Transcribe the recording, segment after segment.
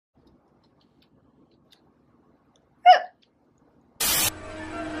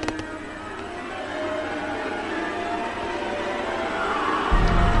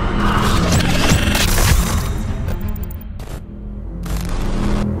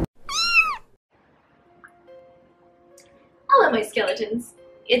Hello, my skeletons.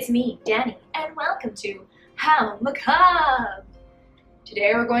 It's me, Danny, and welcome to How Macabre.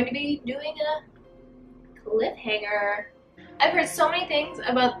 Today we're going to be doing a cliffhanger. I've heard so many things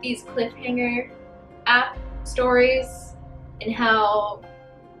about these cliffhanger app stories and how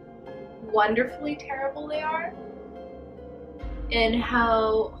wonderfully terrible they are and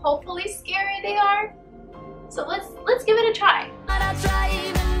how hopefully scary they are. So let's give it a try.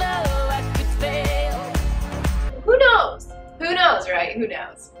 Who knows? Who knows, right? Who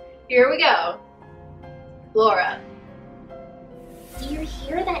knows? Here we go. Laura. Do you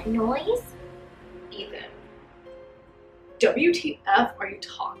hear that noise? Ethan. WTF are you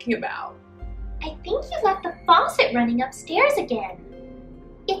talking about? I think you left the faucet running upstairs again.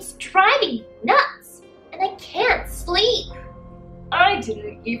 It's driving me nuts, and I can't sleep. I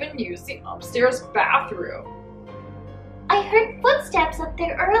didn't even use the upstairs bathroom. I heard footsteps up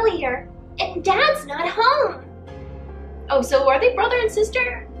there earlier, and Dad's not home. Oh, so are they brother and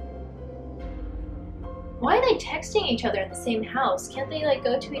sister? Why are they texting each other in the same house? Can't they like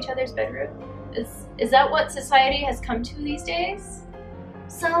go to each other's bedroom? Is that what society has come to these days?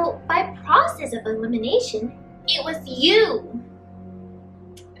 So, by process of elimination, it was you.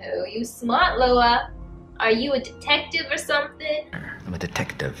 Oh, you smart, Loa. Are you a detective or something? I'm a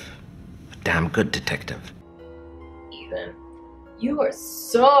detective. A damn good detective. Ethan, you are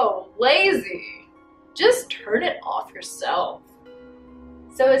so lazy. Just turn it off yourself.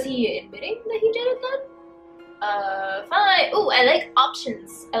 So is he admitting that he did it then? Fine. Ooh, I like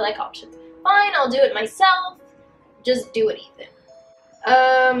options. Fine, I'll do it myself. Just do it,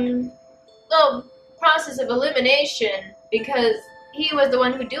 Ethan. Well, process of elimination, because he was the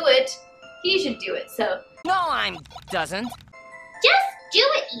one who do it, he should do it, so. No, I doesn't. Just do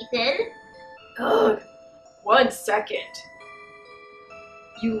it, Ethan. Ugh. 1 second.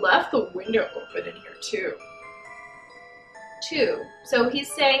 You left the window open in here too. So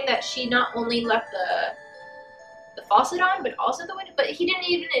he's saying that she not only left the faucet on, but also the window, but he didn't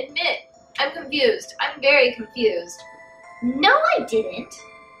even admit. I'm confused. I'm very confused. No, I didn't.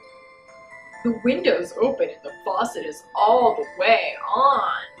 The window's open and the faucet is all the way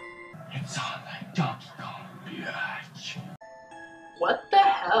on. It's on like Donkey Kong, bitch. What the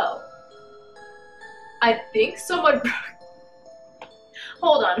hell? I think someone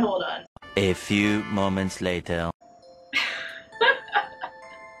Hold on. A few moments later.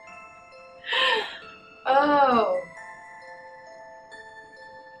 Oh.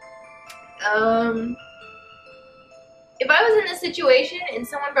 If I was in this situation and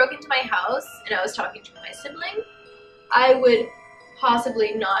someone broke into my house and I was talking to my sibling, I would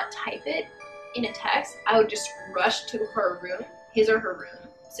possibly not type it in a text. I would just rush to her room, his or her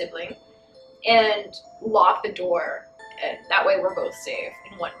room, sibling, and lock the door. And that way we're both safe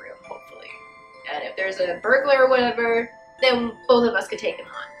in one room, hopefully. And if there's a burglar or whatever, then both of us could take him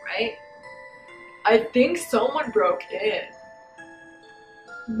on, right? I think someone broke in.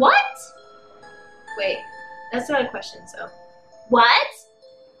 What? Wait, that's not a question, so. What?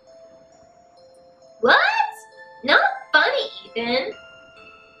 What? Not funny, Ethan.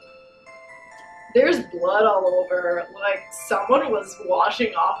 There's blood all over, like someone was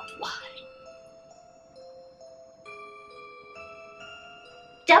washing off blood.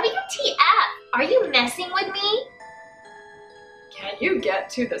 WTF? Are you messing with me? Can you get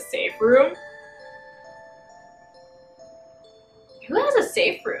to the safe room? Who has a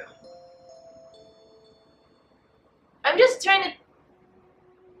safe room? I'm just trying to...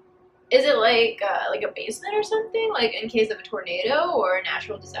 Is it like a basement or something? Like in case of a tornado or a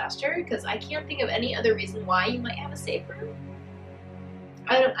natural disaster? Because I can't think of any other reason why you might have a safe room.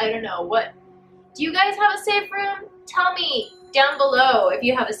 I don't know. What? Do you guys have a safe room? Tell me down below if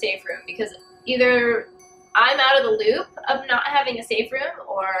you have a safe room, because either I'm out of the loop of not having a safe room,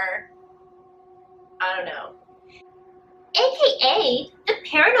 or I don't know. AKA the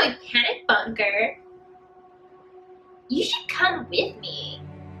paranoid panic bunker. You should come with me.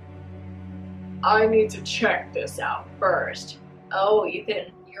 I need to check this out first. Oh,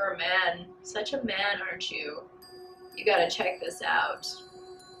 Ethan, you're a man. Such a man, aren't you? You gotta check this out.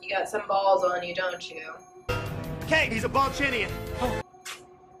 You got some balls on you, don't you? Okay, he's a Balchinian.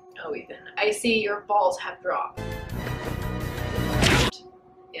 Oh, Ethan, I see your balls have dropped.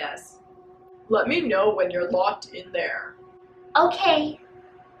 Yes. Let me know when you're locked in there. Okay,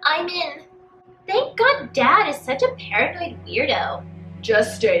 I'm in. Thank God Dad is such a paranoid weirdo.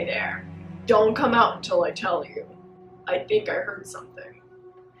 Just stay there. Don't come out until I tell you. I think I heard something.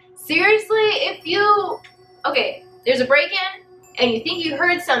 Seriously, if you... Okay, there's a break-in, and you think you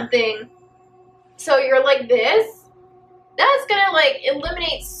heard something, so you're like this, that's gonna like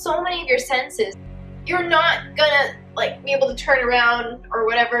eliminate so many of your senses. You're not gonna like, be able to turn around or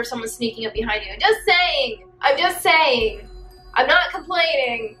whatever if someone's sneaking up behind you. Just saying! I'm just saying! I'm not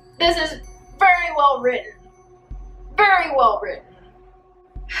complaining! This is very well written. Very well written.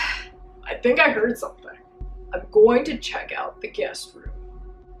 I think I heard something. I'm going to check out the guest room.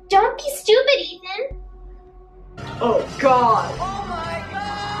 Don't be stupid, Ethan. Oh God!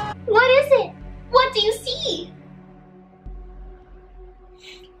 What is it? What do you see?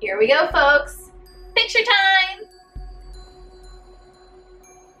 Here we go, folks. Picture time!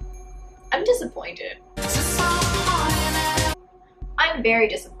 I'm disappointed. I'm very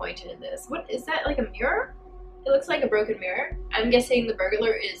disappointed in this. What is that, like a mirror? It looks like a broken mirror. I'm guessing the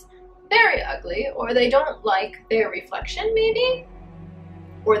burglar is very ugly, or they don't like their reflection, maybe?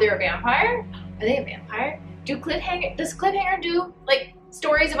 Or they're a vampire? Are they a vampire? Does Cliffhanger do, like,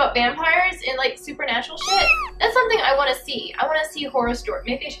 stories about vampires and, like, supernatural shit? That's something I want to see. I want to see horror story.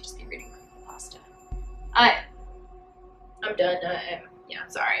 Maybe I should just be reading pasta. I'm done. Yeah,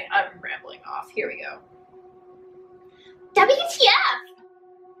 sorry. I'm rambling off. Here we go. WTF?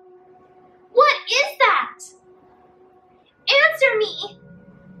 What is that? Answer me!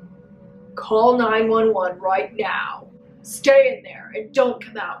 Call 911 right now. Stay in there and don't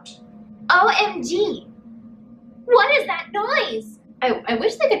come out. OMG! What is that noise? I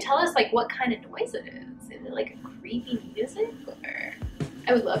wish they could tell us, like, what kind of noise it is. Is it, like, a creepy music? Or...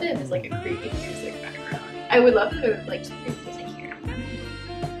 I would love it if it was, like, a creepy music background. I would love if it was, like, creepy music here.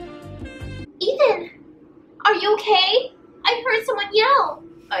 Ethan! Are you okay? I heard someone yell.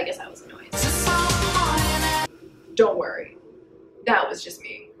 I guess that was a noise. Don't worry. That was just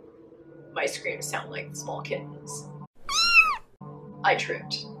me. My screams sound like small kittens. I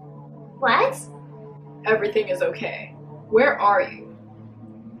tripped. What? Everything is okay. Where are you?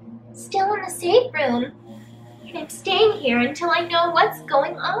 Still in the safe room. And I'm staying here until I know what's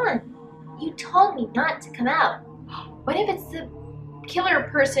going on. You told me not to come out. What if it's the killer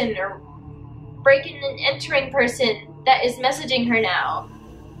person or breaking and entering person that is messaging her now?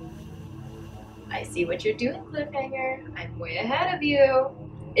 I see what you're doing, Cliffhanger. I'm way ahead of you.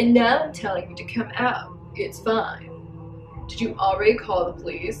 And now I'm telling you to come out. It's fine. Did you already call the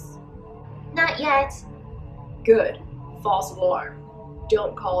police? Not yet. Good. False alarm.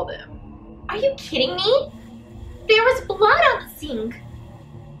 Don't call them. Are you kidding me? There was blood on the sink.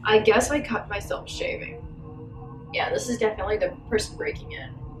 I guess I cut myself shaving. Yeah, this is definitely the person breaking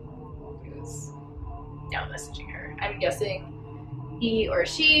in who's now messaging her. I'm guessing he or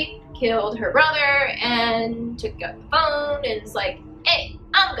she killed her brother and took out the phone and is like, hey,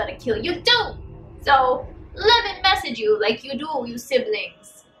 I'm gonna kill you too. So let me message you like you do, you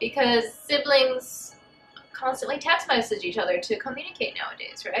siblings. Because siblings constantly text message each other to communicate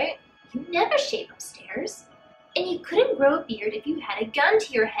nowadays, right? You never shave upstairs. And you couldn't grow a beard if you had a gun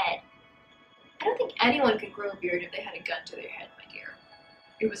to your head. I don't think anyone could grow a beard if they had a gun to their head, my dear.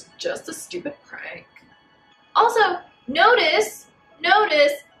 It was just a stupid prank. Also, notice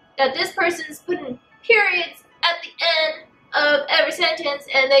that this person's putting periods at the end of every sentence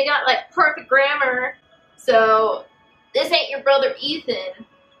and they got like perfect grammar. So this ain't your brother Ethan.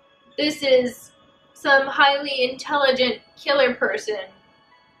 This is some highly intelligent killer person.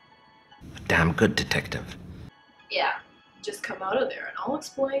 A damn good detective. Yeah. Just come out of there and I'll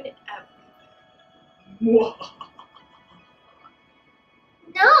explain everything.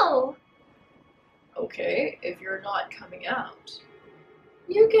 No. Okay, if you're not coming out,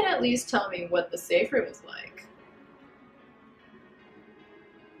 you can at least tell me what the safe room is like.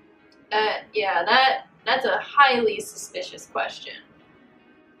 Yeah, that's a highly suspicious question.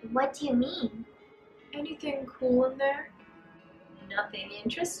 What do you mean? Anything cool in there? Nothing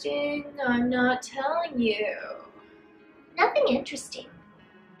interesting, I'm not telling you. Nothing interesting.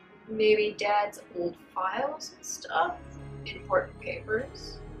 Maybe Dad's old files and stuff? Important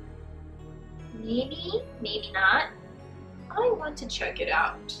papers? Maybe, maybe not. I want to check it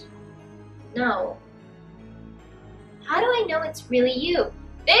out. No. How do I know it's really you?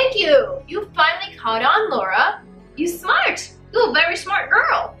 Thank you! You finally caught on, Laura. You smart. You're a very smart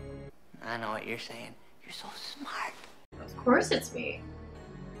girl. I know what you're saying. You're so smart. Of course it's me.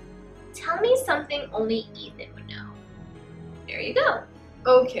 Tell me something only Ethan would know. There you go.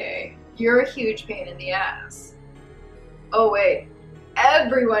 Okay, you're a huge pain in the ass. Oh wait,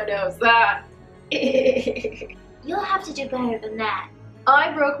 everyone knows that. You'll have to do better than that.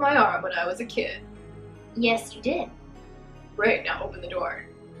 I broke my arm when I was a kid. Yes, you did. Great, now open the door.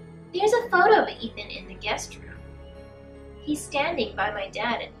 There's a photo of Ethan in the guest room. He's standing by my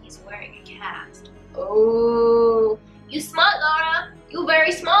dad and he's wearing a cast. Oh, you smart, Laura. You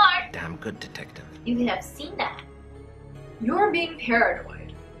very smart. Damn good detective. You could have seen that. You're being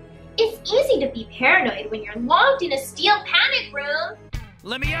paranoid. It's easy to be paranoid when you're locked in a steel panic room.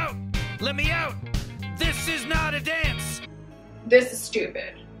 Let me out! Let me out! This is not a dance! This is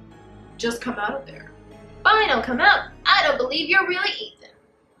stupid. Just come out of there. Fine, I'll come out. I don't believe you're really Ethan.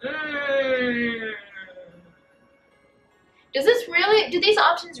 Do these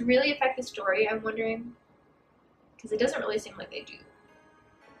options really affect the story, I'm wondering? Because it doesn't really seem like they do.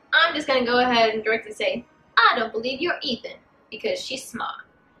 I'm just gonna go ahead and directly say, I don't believe you're Ethan, because she's smart.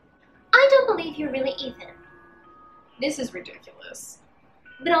 I don't believe you're really Ethan. This is ridiculous.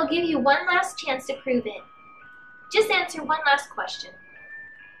 But I'll give you one last chance to prove it. Just answer one last question.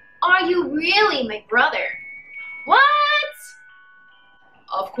 Are you really my brother? What?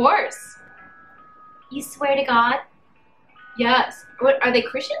 Of course. You swear to God? Yes. What, are they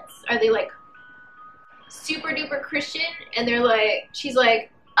Christians? Are they like super duper Christian? And they're like, she's like,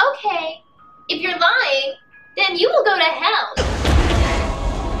 Okay, if you're lying, then you will go to hell.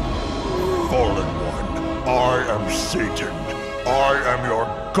 Fallen one, I am Satan. I am your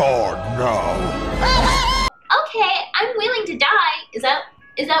god now. Okay, I'm willing to die. is that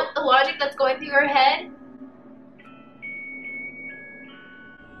the logic that's going through her head?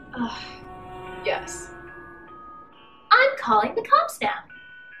 Yes. I'm calling the cops now.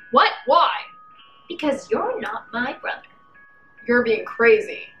 What? Why? Because you're not my brother. You're being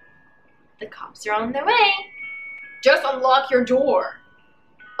crazy. The cops are on their way. Just unlock your door.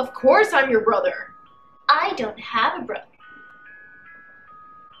 Of course I'm your brother. I don't have a brother.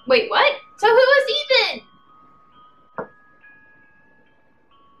 Wait, what? So who is Ethan?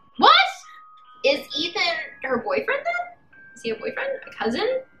 What? Is Ethan her boyfriend then? Is he a boyfriend? A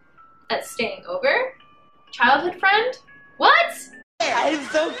cousin? That's staying over? Childhood friend? What? I'm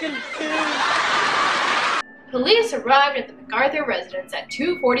so confused. Police arrived at the MacArthur residence at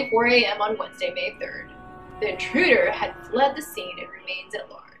 2:44 a.m. on Wednesday, May 3rd. The intruder had fled the scene and remains at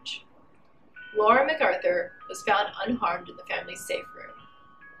large. Laura MacArthur was found unharmed in the family's safe room.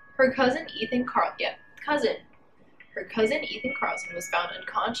 Her cousin Ethan Carlson was found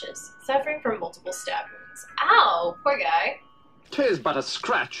unconscious, suffering from multiple stab wounds. Ow, poor guy. 'Tis but a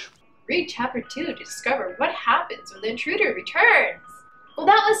scratch. Read Chapter 2 to discover what happens when the intruder returns. Well,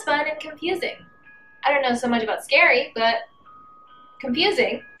 that was fun and confusing. I don't know so much about scary, but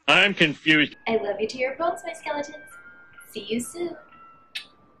confusing. I'm confused. I love you to your bones, my skeletons. See you soon.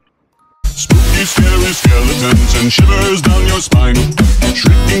 Spooky, scary skeletons and shivers down your spine.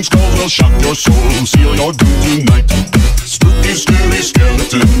 Shrieking skulls will shock your soul, seal your doom tonight. Spooky, scary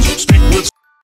skeletons speak with